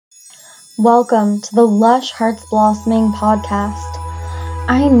Welcome to the Lush Hearts Blossoming podcast.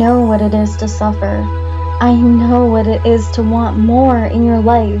 I know what it is to suffer. I know what it is to want more in your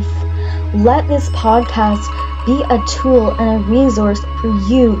life. Let this podcast be a tool and a resource for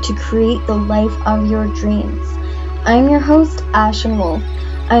you to create the life of your dreams. I'm your host, Ashen Wolf.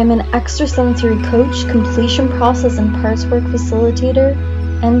 I am an extrasensory coach, completion process and parts work facilitator,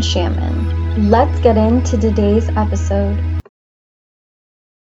 and shaman. Let's get into today's episode.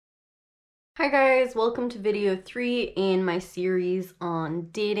 Hi guys, welcome to video 3 in my series on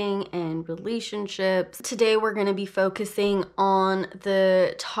dating and relationships. Today we're going to be focusing on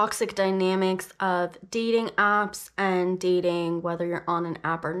the toxic dynamics of dating apps and dating, whether you're on an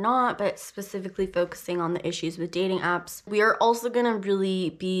app or not, but specifically focusing on the issues with dating apps. We are also going to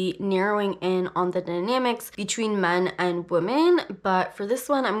really be narrowing in on the dynamics between men and women, but for this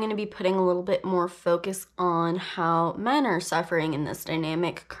one I'm going to be putting a little bit more focus on how men are suffering in this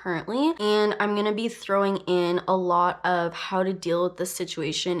dynamic currently, and I'm going to be throwing in a lot of how to deal with this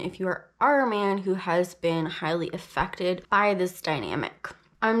situation if you are a man who has been highly affected by this dynamic.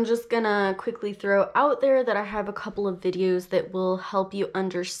 I'm just gonna quickly throw out there that I have a couple of videos that will help you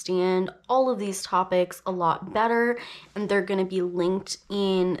understand all of these topics a lot better, and they're gonna be linked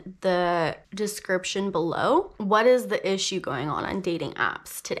in the description below. What is the issue going on dating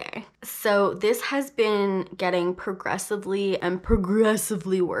apps today? So this has been getting progressively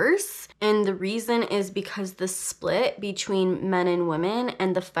worse, and the reason is because the split between men and women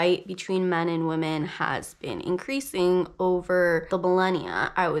and the fight between men and women has been increasing over the millennia,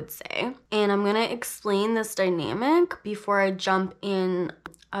 I would say. And I'm gonna explain this dynamic before I jump in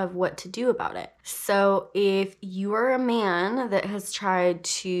of what to do about it. So if you are a man that has tried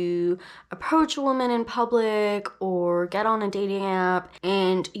to approach a woman in public or get on a dating app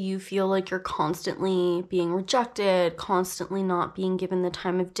and you feel like you're constantly being rejected, constantly not being given the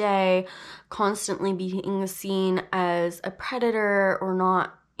time of day, constantly being seen as a predator or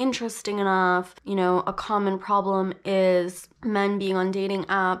not interesting enough. You know, a common problem is men being on dating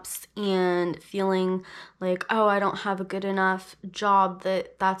apps and feeling like, oh, I don't have a good enough job,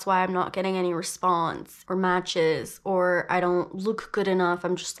 that's why I'm not getting any response or matches, or I don't look good enough,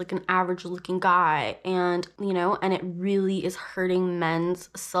 I'm just like an average looking guy. And, you know, and it really is hurting men's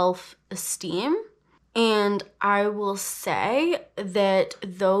self-esteem. And I will say that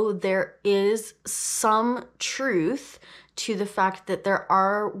though there is some truth to the fact that there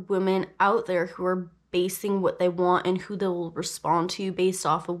are women out there who are basing what they want and who they will respond to based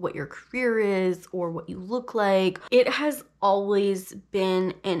off of what your career is or what you look like, it has always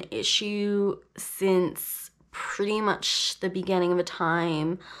been an issue since pretty much the beginning of a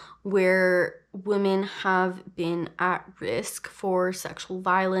time where women have been at risk for sexual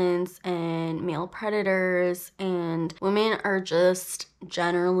violence and male predators, and women are just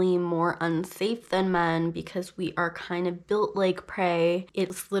generally more unsafe than men because we are kind of built like prey.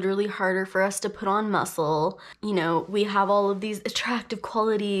 It's literally harder for us to put on muscle. You know, we have all of these attractive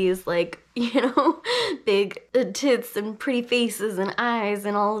qualities like, you know, big tits and pretty faces and eyes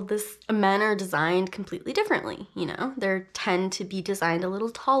and all of this. Men are designed completely differently, you know? They tend to be designed a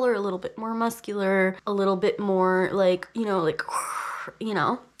little taller, a little bit more muscular, a little bit more like, like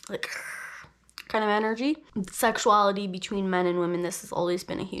kind of energy. Sexuality between men and women, this has always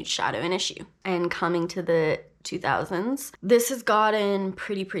been a huge shadow and issue. And coming to the 2000s, this has gotten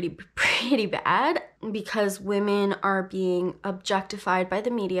pretty bad because women are being objectified by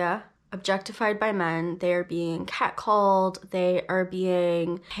the media, objectified by men. They're being catcalled. They are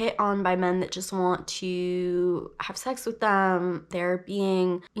being hit on by men that just want to have sex with them. They're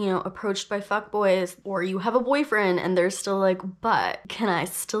being, approached by fuckboys, or you have a boyfriend and they're still like, but can I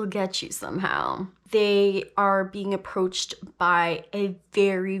still get you somehow? They are being approached by a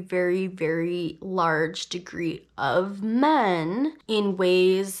very large degree of men in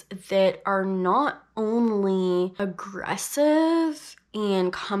ways that are not only aggressive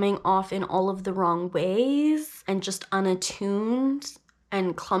and coming off in all of the wrong ways and just unattuned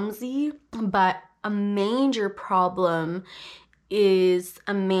and clumsy, but a major problem is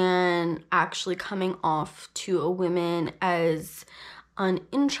a man actually coming off to a woman as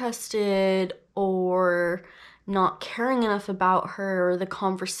uninterested or not caring enough about her or the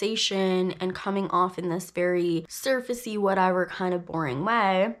conversation and coming off in this very surfacey, whatever kind of boring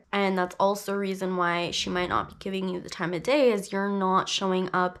way. And that's also a reason why she might not be giving you the time of day, is you're not showing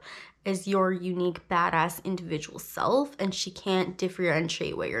up as your unique badass individual self, and she can't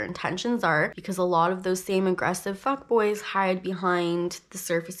differentiate what your intentions are, because a lot of those same aggressive fuckboys hide behind the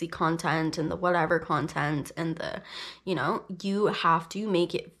surfacey content and the whatever content and the, you have to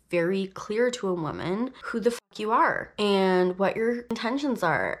make it very clear to a woman who the fuck you are and what your intentions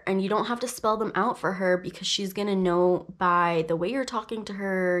are. And you don't have to spell them out for her, because she's gonna know by the way you're talking to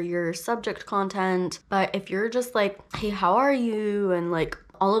her, your subject content. But if you're just like, hey, how are you? And like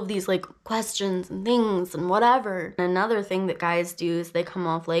all of these like questions and things and whatever. And another thing that guys do is they come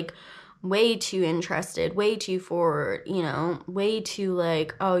off like way too interested, way too forward, way too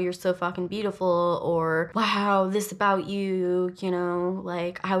like, oh, you're so fucking beautiful, or wow, this about you,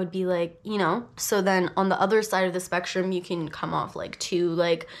 like I would be like, So then on the other side of the spectrum, you can come off like too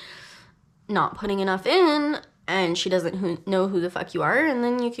like not putting enough in, and she doesn't know who the fuck you are, and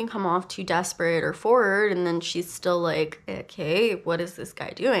then you can come off too desperate or forward, and then she's still like, okay, what is this guy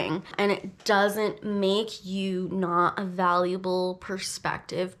doing? And it doesn't make you not a valuable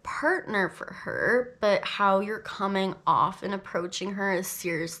perspective partner for her, but how you're coming off and approaching her is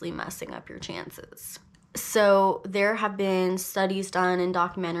seriously messing up your chances. So there have been studies done and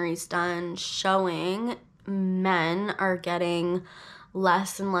documentaries done showing men are getting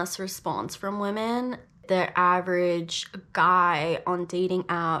less and less response from women. The average guy on dating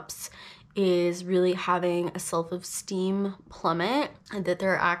apps is really having a self-esteem plummet, and that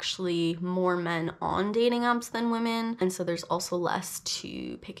there are actually more men on dating apps than women, and so there's also less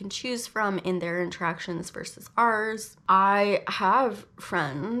to pick and choose from in their interactions versus ours. I have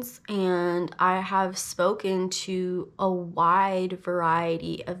friends and I have spoken to a wide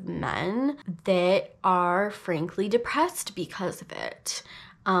variety of men that are frankly depressed because of it.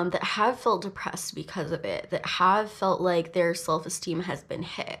 That have felt depressed because of it, that have felt like their self-esteem has been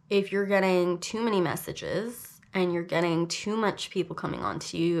hit. If you're getting too many messages and you're getting too much people coming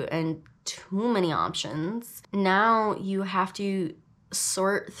onto you and too many options, now you have to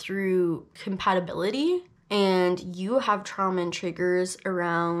sort through compatibility, and you have trauma and triggers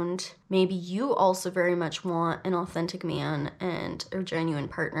around maybe you also very much want an authentic man and a genuine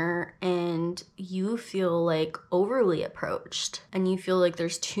partner, and you feel like overly approached, and you feel like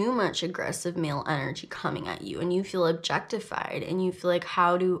there's too much aggressive male energy coming at you, and you feel objectified, and you feel like,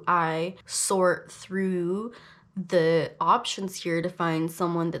 how do I sort through the options here to find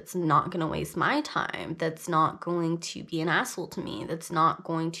someone that's not going to waste my time, that's not going to be an asshole to me, that's not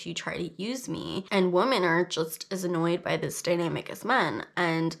going to try to use me? And women are just as annoyed by this dynamic as men.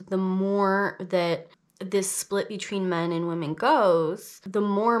 And the more that this split between men and women goes, the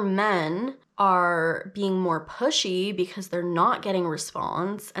more men are being more pushy because they're not getting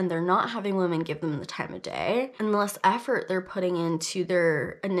response and they're not having women give them the time of day, and the less effort they're putting into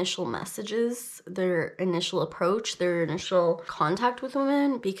their initial messages, their initial approach, their initial contact with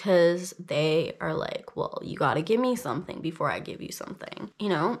women, because they are like, well, you gotta give me something before I give you something,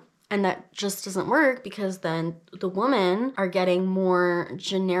 And that just doesn't work, because then the women are getting more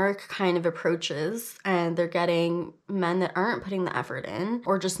generic kind of approaches, and they're getting men that aren't putting the effort in,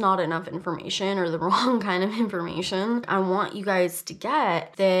 or just not enough information, or the wrong kind of information. I want you guys to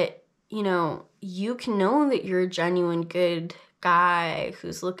get that, you can know that you're a genuine good guy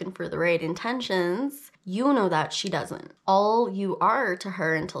who's looking for the right intentions. You know that she doesn't. All you are to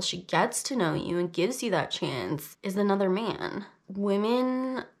her until she gets to know you and gives you that chance is another man.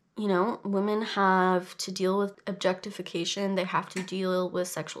 Women have to deal with objectification. They have to deal with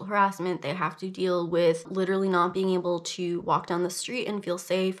sexual harassment. They have to deal with literally not being able to walk down the street and feel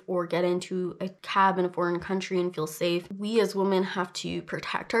safe, or get into a cab in a foreign country and feel safe. We as women have to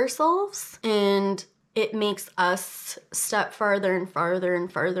protect ourselves, and it makes us step farther and farther and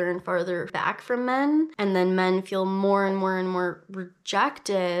farther and farther back from men. And then men feel more and more and more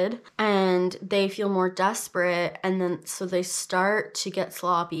rejected, and they feel more desperate. And then so they start to get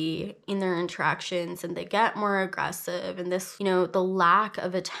sloppy in their interactions, and they get more aggressive. And this, the lack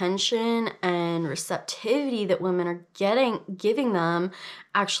of attention and receptivity that women are giving them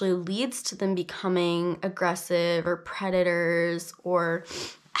actually leads to them becoming aggressive or predators, or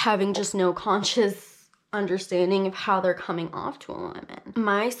having just no conscious understanding of how they're coming off to a woman.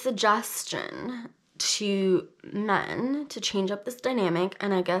 My suggestion to men to change up this dynamic,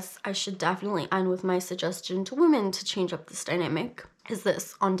 and I guess I should definitely end with my suggestion to women to change up this dynamic, is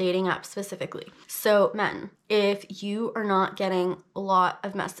this on dating apps specifically. So men, if you are not getting a lot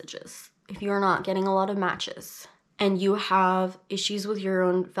of messages, if you are not getting a lot of matches, and you have issues with your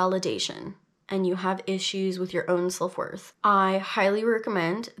own validation, and you have issues with your own self-worth, I highly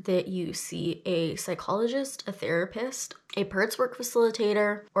recommend that you see a psychologist, a therapist, a parts work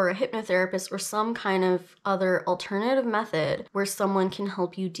facilitator, or a hypnotherapist, or some kind of other alternative method where someone can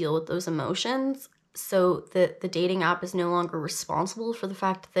help you deal with those emotions, so that the dating app is no longer responsible for the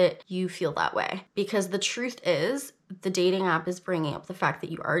fact that you feel that way. Because the truth is, the dating app is bringing up the fact that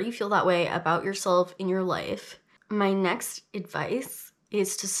you already feel that way about yourself in your life. My next advice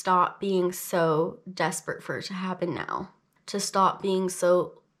is to stop being so desperate for it to happen now. To stop being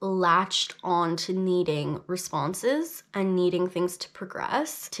so latched on to needing responses and needing things to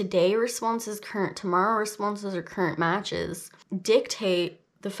progress. Today responses, current, tomorrow responses, or current matches dictate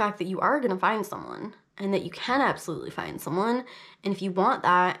the fact that you are going to find someone, and that you can absolutely find someone. And if you want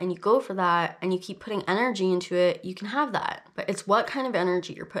that and you go for that and you keep putting energy into it, you can have that. But it's what kind of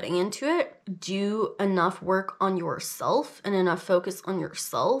energy you're putting into it. Do enough work on yourself and enough focus on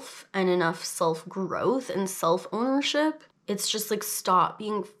yourself and enough self-growth and self-ownership. It's just like, stop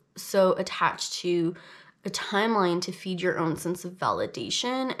being so attached to a timeline to feed your own sense of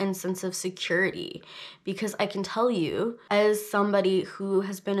validation and sense of security. Because I can tell you, as somebody who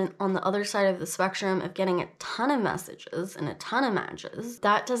has been on the other side of the spectrum of getting a ton of messages and a ton of matches,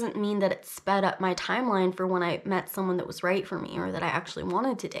 that doesn't mean that it sped up my timeline for when I met someone that was right for me or that I actually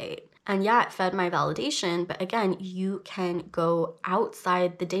wanted to date. And yeah, it fed my validation, but again, you can go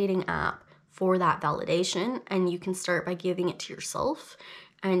outside the dating app for that validation, and you can start by giving it to yourself.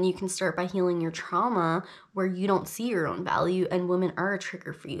 And you can start by healing your trauma where you don't see your own value, and women are a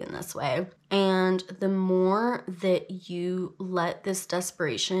trigger for you in this way. And the more that you let this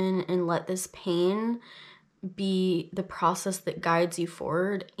desperation and let this pain be the process that guides you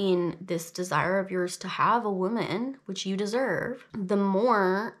forward in this desire of yours to have a woman, which you deserve, the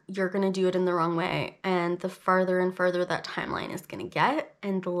more you're going to do it in the wrong way. And the farther and farther that timeline is going to get,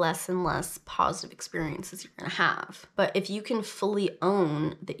 and the less and less positive experiences you're going to have. But if you can fully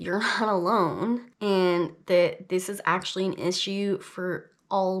own that you're not alone, and that this is actually an issue for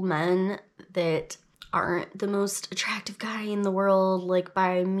all men that aren't the most attractive guy in the world, like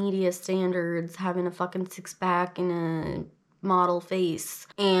by media standards, having a fucking six-pack and a model face.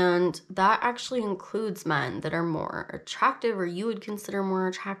 And that actually includes men that are more attractive, or you would consider more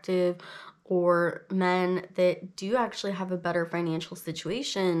attractive, or men that do actually have a better financial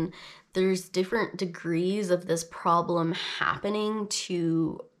situation. There's different degrees of this problem happening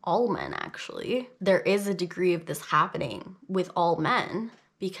to all men, actually. There is a degree of this happening with all men,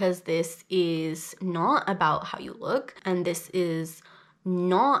 because this is not about how you look, and this is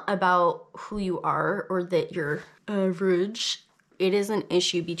not about who you are or that you're average. It is an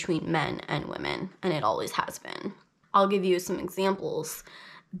issue between men and women, and it always has been. I'll give you some examples.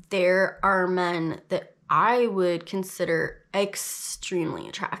 There are men that I would consider extremely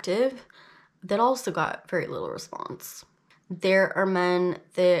attractive that also got very little response. There are men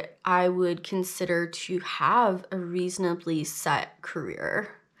that I would consider to have a reasonably set career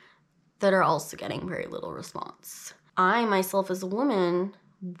that are also getting very little response. I myself as a woman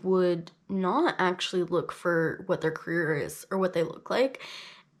would not actually look for what their career is or what they look like.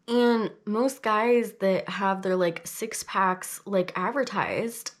 And most guys that have their like six packs like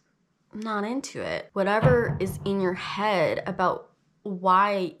advertised, I'm not into it. Whatever is in your head about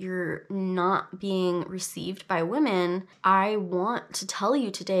why you're not being received by women, I want to tell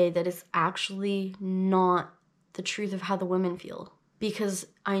you today that it's actually not the truth of how the women feel. Because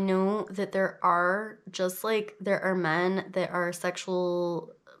I know that there are, just like there are men that are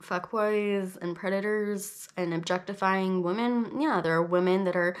sexual fuckboys and predators and objectifying women. Yeah, there are women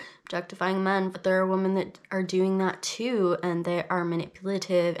that are objectifying men, but there are women that are doing that too, and they are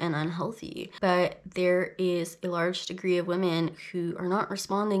manipulative and unhealthy. But there is a large degree of women who are not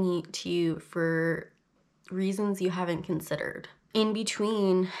responding to you for reasons you haven't considered. In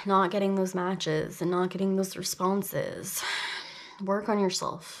between not getting those matches and not getting those responses, work on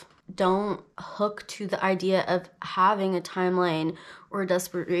yourself. Don't hook to the idea of having a timeline or a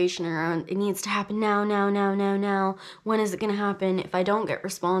desperation around it needs to happen now. When is it going to happen? If I don't get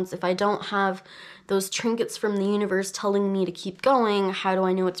response, if I don't have those trinkets from the universe telling me to keep going, how do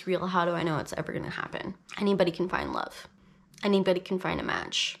I know it's real? How do I know it's ever going to happen? Anybody can find love. Anybody can find a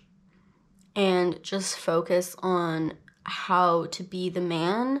match. And just focus on how to be the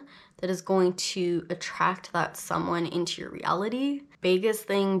man that is going to attract that someone into your reality. Biggest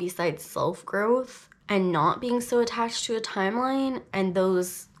thing besides self-growth and not being so attached to a timeline and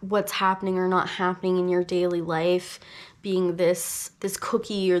those what's happening or not happening in your daily life being this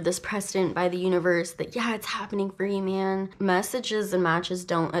cookie or this precedent by the universe that, yeah, it's happening for you, man. Messages and matches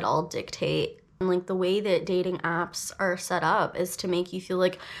don't at all dictate. And like the way that dating apps are set up is to make you feel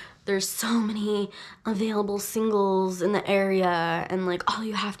like, there's so many available singles in the area, and like all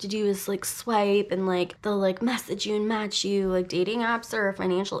you have to do is like swipe, and like they'll like message you and match you. Like dating apps are a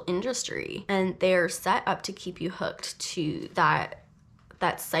financial industry, and they're set up to keep you hooked to that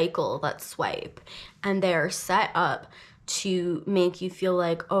cycle, that swipe, and they're set up to make you feel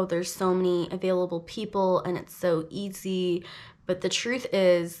like, oh, there's so many available people and it's so easy. But the truth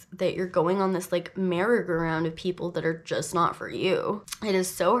is that you're going on this like merry-go-round of people that are just not for you. It is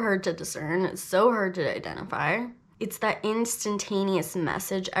so hard to discern. It's so hard to identify. It's that instantaneous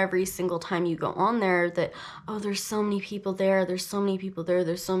message every single time you go on there that, oh, there's so many people there, there's so many people there,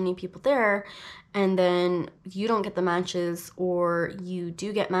 there's so many people there. And then you don't get the matches, or you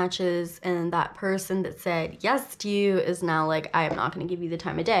do get matches, and that person that said yes to you is now like, I am not going to give you the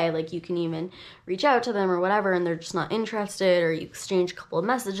time of day. Like you can even reach out to them or whatever, and they're just not interested, or you exchange a couple of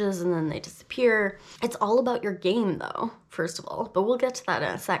messages and then they disappear. It's all about your game though, first of all, but we'll get to that in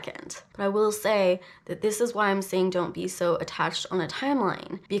a second. But I will say that this is why I'm saying don't be so attached on a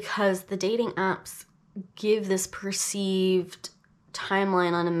timeline, because the dating apps give this perceived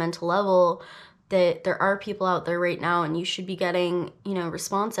timeline on a mental level that there are people out there right now, and you should be getting, you know,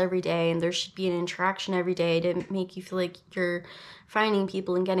 response every day, and there should be an interaction every day to make you feel like you're finding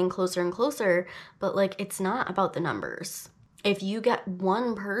people and getting closer and closer. But like, it's not about the numbers. If you get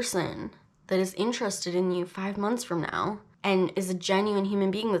one person that is interested in you 5 months from now and is a genuine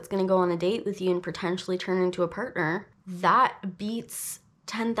human being that's going to go on a date with you and potentially turn into a partner, that beats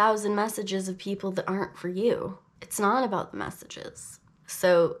 10,000 messages of people that aren't for you. It's not about the messages.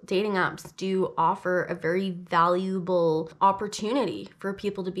 So dating apps do offer a very valuable opportunity for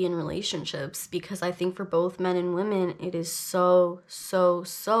people to be in relationships, because I think for both men and women, it is so, so,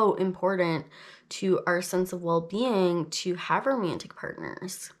 so important to our sense of well-being to have romantic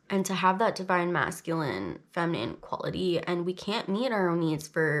partners and to have that divine masculine feminine quality. And we can't meet our own needs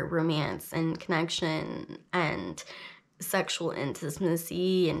for romance and connection and sexual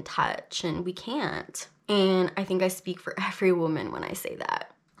intimacy and touch, and we can't. And I think I speak for every woman when I say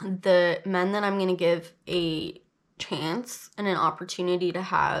that. The men that I'm going to give a chance and an opportunity to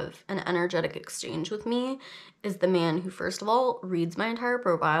have an energetic exchange with me is the man who, first of all, reads my entire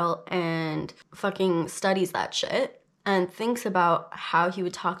profile and fucking studies that shit and thinks about how he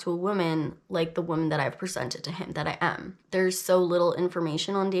would talk to a woman like the woman that I've presented to him that I am. There's so little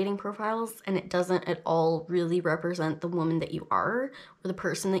information on dating profiles, and it doesn't at all really represent the woman that you are or the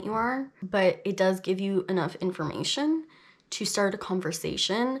person that you are, but it does give you enough information to start a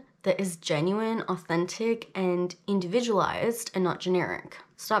conversation that is genuine, authentic, and individualized and not generic.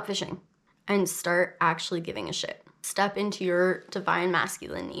 Stop fishing and start actually giving a shit. Step into your divine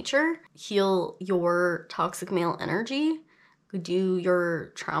masculine nature, heal your toxic male energy, do your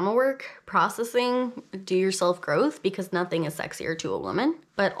trauma work, processing, do your self-growth, because nothing is sexier to a woman.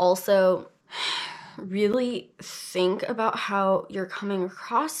 But also really think about how you're coming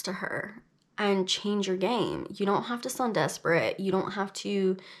across to her and change your game. You don't have to sound desperate. You don't have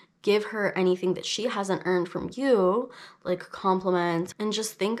to give her anything that she hasn't earned from you, like compliments. And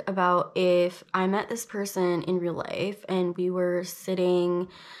just think about, if I met this person in real life and we were sitting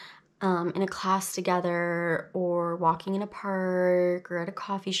in a class together or walking in a park or at a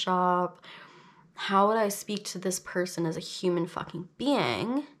coffee shop, how would I speak to this person as a human fucking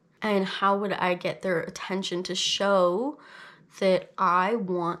being? And how would I get their attention to show that I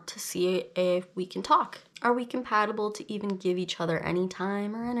want to see if we can talk? Are we compatible to even give each other any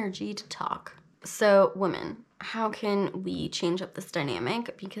time or energy to talk? So women, how can we change up this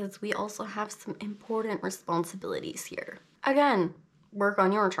dynamic? Because we also have some important responsibilities here. Again, work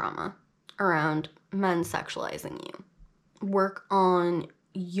on your trauma around men sexualizing you. Work on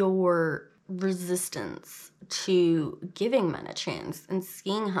your resistance to giving men a chance and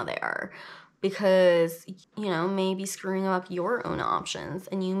seeing how they are. Because, you know, maybe screwing up your own options,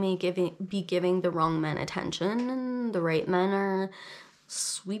 and you may be giving the wrong men attention, and the right men are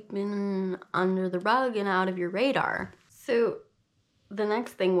sweeping under the rug and out of your radar. So the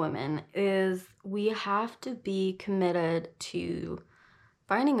next thing, women, is we have to be committed to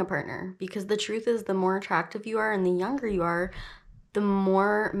finding a partner, because the truth is, the more attractive you are and the younger you are, the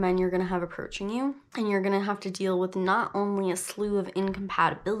more men you're gonna have approaching you, and you're gonna have to deal with not only a slew of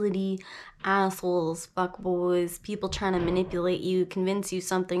incompatibility, assholes, fuckboys, people trying to manipulate you, convince you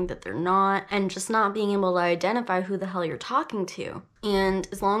something that they're not, and just not being able to identify who the hell you're talking to. And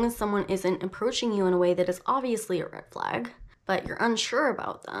as long as someone isn't approaching you in a way that is obviously a red flag, but you're unsure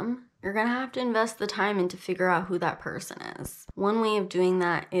about them, You're gonna have to invest the time in to figure out who that person is. One way of doing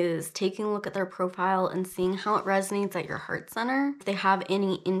that is taking a look at their profile and seeing how it resonates at your heart center. If they have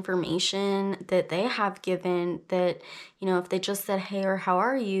any information that they have given that, if they just said, hey, or how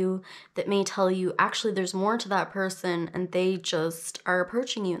are you, that may tell you actually there's more to that person and they just are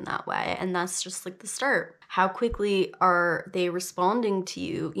approaching you in that way. And that's just like the start. How quickly are they responding to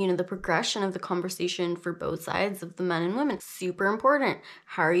you? The progression of the conversation for both sides of the men and women, super important.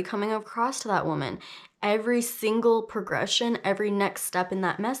 How are you coming across to that woman? Every single progression, every next step in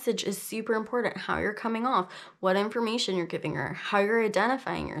that message is super important. How you're coming off, what information you're giving her, how you're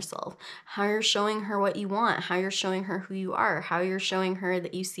identifying yourself, how you're showing her what you want, how you're showing her who you are, how you're showing her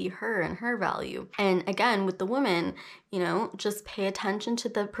that you see her and her value. And again, with the women, just pay attention to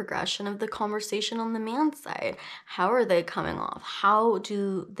the progression of the conversation on the man's side. How are they coming off? How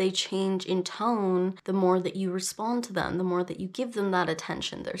do they change in tone the more that you respond to them, the more that you give them that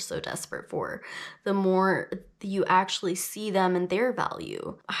attention they're so desperate for, the more you actually see them and their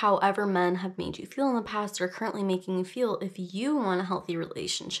value. However men have made you feel in the past or currently making you feel, if you want a healthy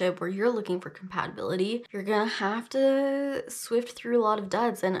relationship where you're looking for compatibility, you're gonna have to swift through a lot of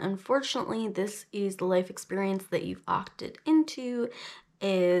duds. And unfortunately, this is the life experience that you've opted into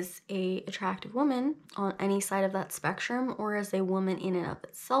as a attractive woman on any side of that spectrum, or as a woman in and of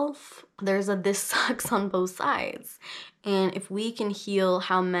itself. There's a this sucks on both sides. And if we can heal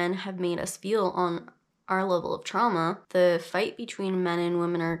how men have made us feel on our level of trauma, the fight between men and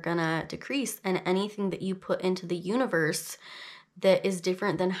women are gonna decrease, and anything that you put into the universe that is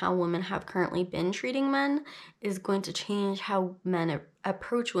different than how women have currently been treating men is going to change how men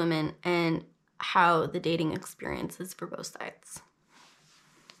approach women and how the dating experience is for both sides.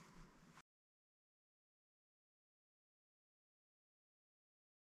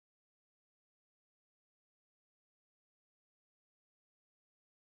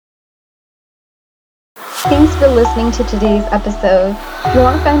 Thanks for listening to today's episode. If you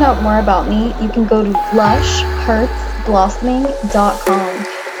want to find out more about me, you can go to blushheartsblossoming.com.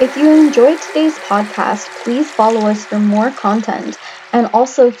 If you enjoyed today's podcast, please follow us for more content. And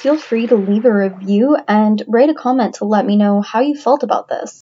also feel free to leave a review and write a comment to let me know how you felt about this.